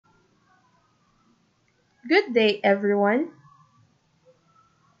Good day, everyone.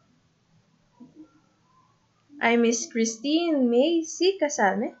 I'm Miss Kristine Mae C.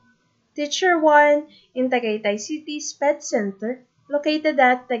 Casalme, Teacher 1 in Tagaytay City SPED Center, located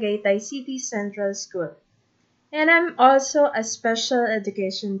at Tagaytay City Central School. And I'm also a special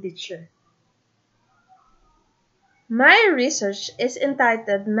education teacher. My research is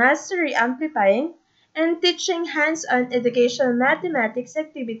entitled Mastery Amplifying and Teaching Hands-on Educational Mathematics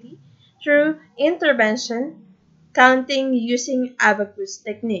Activity through Intervention, Counting using Abacus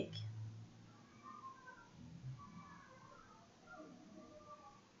technique.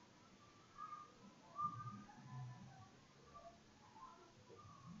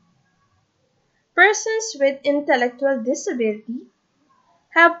 Persons with intellectual disability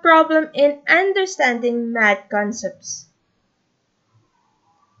have problem in understanding math concepts,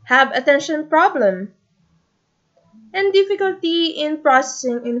 have attention problem, and difficulty in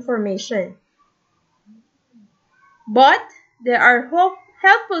processing information. But there are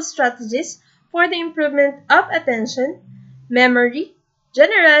helpful strategies for the improvement of attention, memory,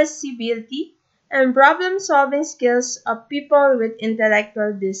 generalizability, and problem-solving skills of people with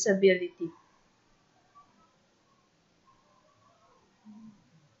intellectual disability.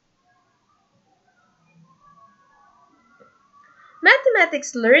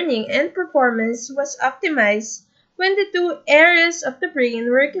 Mathematics learning and performance was optimized when the two areas of the brain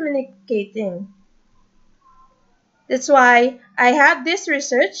were communicating. That's why I have this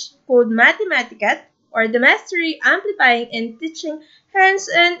research called MATHEMATI-CAT, or the Mastery Amplifying and Teaching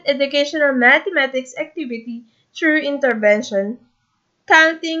Hands-on Educational Mathematics Activity through Intervention,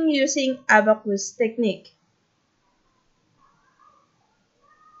 Counting using Abacus technique.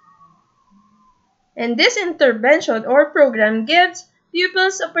 And this intervention or program gives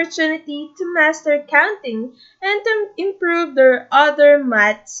pupils opportunity to master counting and to improve their other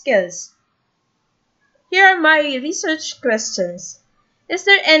math skills. Here are my research questions. Is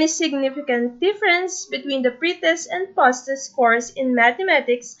there any significant difference between the pre-test and post-test scores in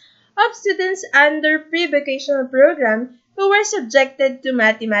mathematics of students under pre-vocational program who were subjected to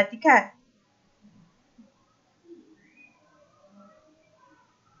MATHEMATI-CAT?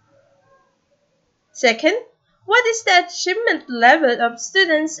 Second, what is the achievement level of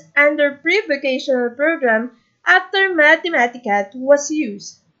students under pre-vocational program after MATHEMATI-CAT was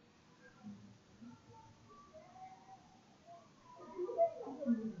used?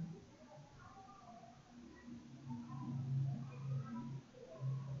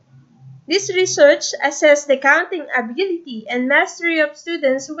 This research assessed the counting ability and mastery of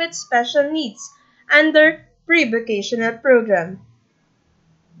students with special needs under pre-vocational program.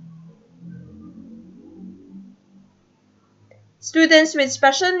 Students with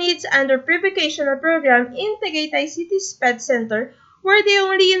special needs under pre-vocational program in Tagaytay City SPED Center were the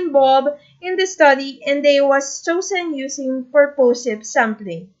only involved in the study, and they was chosen using purposive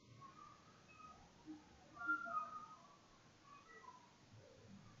sampling.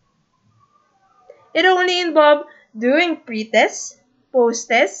 It only involved doing pre-test,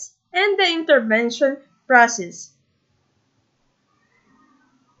 post-test, and the intervention process.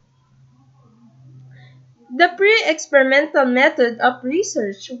 The pre-experimental method of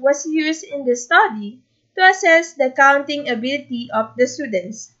research was used in the study to assess the counting ability of the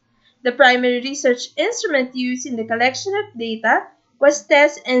students. The primary research instrument used in the collection of data was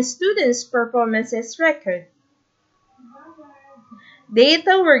test and students' performances record.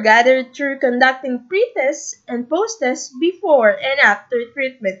 Data were gathered through conducting pre-tests and post-tests before and after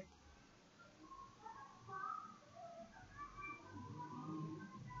treatment.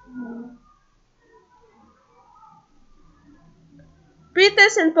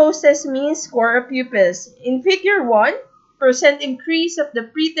 Pre-test and post-test mean score of pupils. In Figure 1, percent increase of the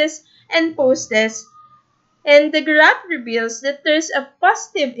pre-test and post-test, and the graph reveals that there's a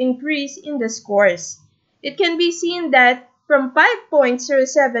positive increase in the scores. It can be seen that from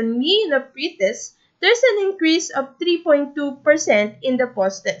 5.07 mean of pre-test, there's an increase of 3.2% in the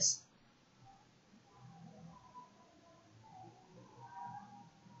post-test.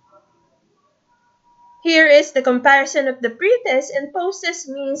 Here is the comparison of the pre-test and post-test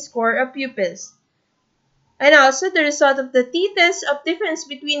mean score of pupils, and also the result of the t-test of difference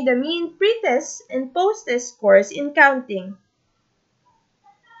between the mean pre-test and post-test scores in counting.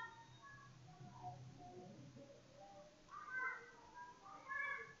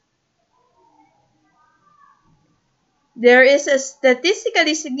 There is a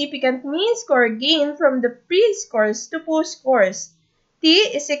statistically significant mean score gain from the pre-scores to post-scores. T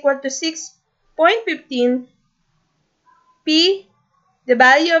is equal to 6.15. P, the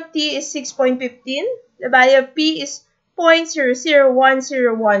value of T is 6.15. The value of P is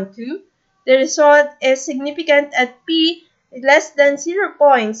 0.001012. The result is significant at p less than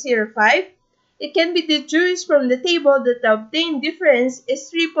 0.05. It can be deduced from the table that the obtained difference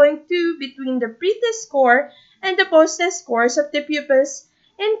is 3.2 between the pre-test score and the post-test scores of the pupils,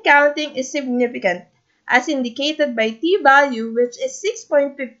 and counting is significant, as indicated by t-value, which is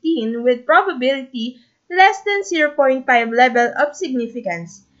 6.15 with probability less than 0.5 level of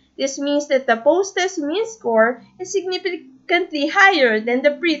significance. This means that the post-test mean score is significantly higher than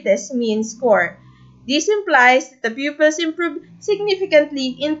the pre-test mean score. This implies that the pupils improve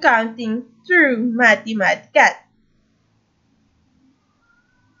significantly in counting through MATHEMATI-CAT.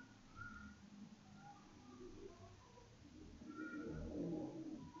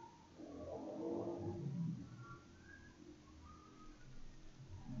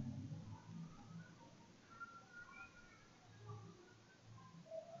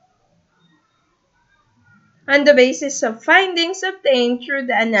 On the basis of findings obtained through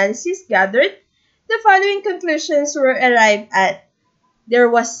the analysis gathered, the following conclusions were arrived at. There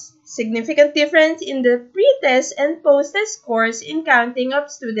was significant difference in the pre-test and post-test scores in counting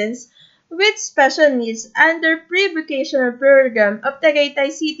of students with special needs under Pre-Vocational program of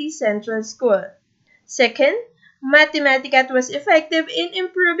Tagaytay City Central School. Second, MATHEMATI-CAT was effective in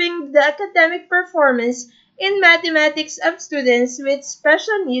improving the academic performance in mathematics of students with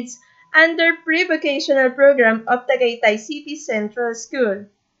special needs under Pre-Vocational program of Tagaytay City Central School.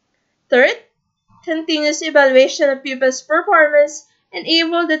 Third, continuous evaluation of pupils' performance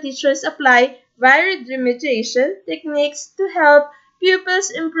enabled the teachers apply varied remediation techniques to help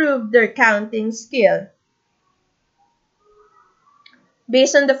pupils improve their counting skill.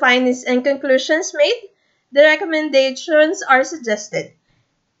 Based on the findings and conclusions made, the recommendations are suggested.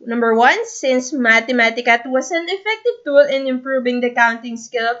 Number 1, since MATHEMATI-CAT was an effective tool in improving the counting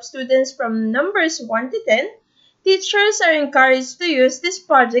skill of students from numbers 1 to 10, teachers are encouraged to use this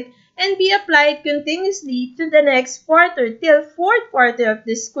project and be applied continuously to the next quarter till fourth quarter of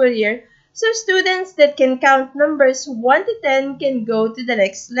the school year, so students that can count numbers 1 to 10 can go to the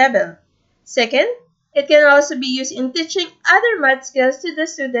next level. Second, it can also be used in teaching other math skills to the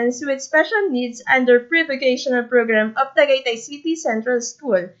students with special needs under Pre-Vocational program of Tagaytay City Central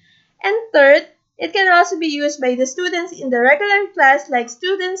School. And third, it can also be used by the students in the regular class, like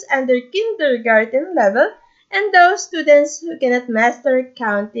students under kindergarten level and those students who cannot master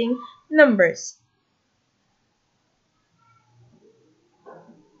counting numbers.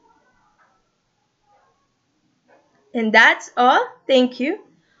 And that's all. Thank you.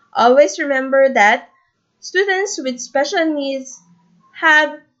 Always remember that students with special needs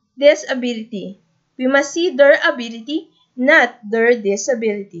have this ability. We must see their ability, not their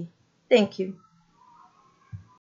disability. Thank you.